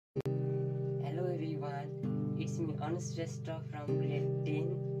Hello everyone, it's me Anushrestha from grade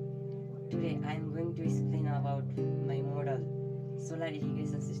 10. Today I am going to explain about my model, solar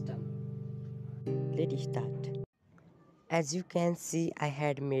irrigation system. Let's start. As you can see, I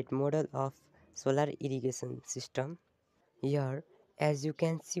had made model of solar irrigation system. Here, as you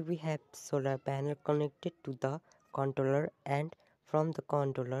can see, we have solar panel connected to the controller, and from the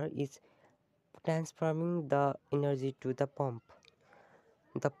controller is transforming the energy to the pump.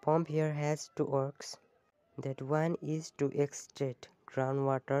 The pump here has two works. That one is to extract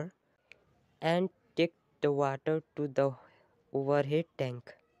groundwater and take the water to the overhead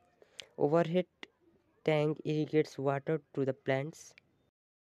tank. Overhead tank irrigates water to the plants.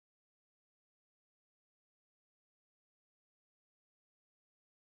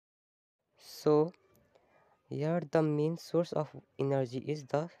 So here the main source of energy is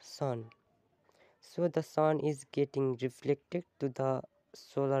the sun. So the sun is getting reflected to the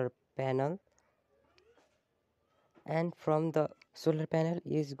solar panel, and from the solar panel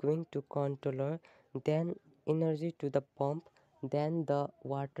is going to controller, then energy to the pump, then the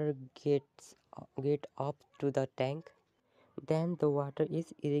water get up to the tank, then the water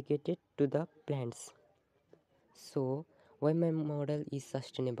is irrigated to the plants. So why my model is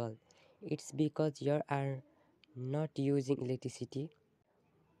sustainable? It's because you are not using electricity.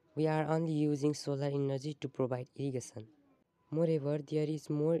 We are only using solar energy to provide irrigation. Moreover, there is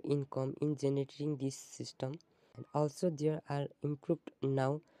more income in generating this system, and also there are improved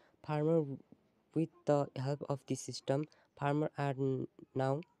now. Farmer with the help of this system, farmers are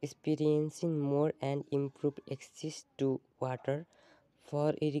now experiencing more and improved access to water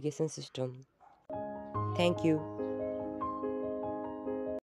for irrigation system. Thank you.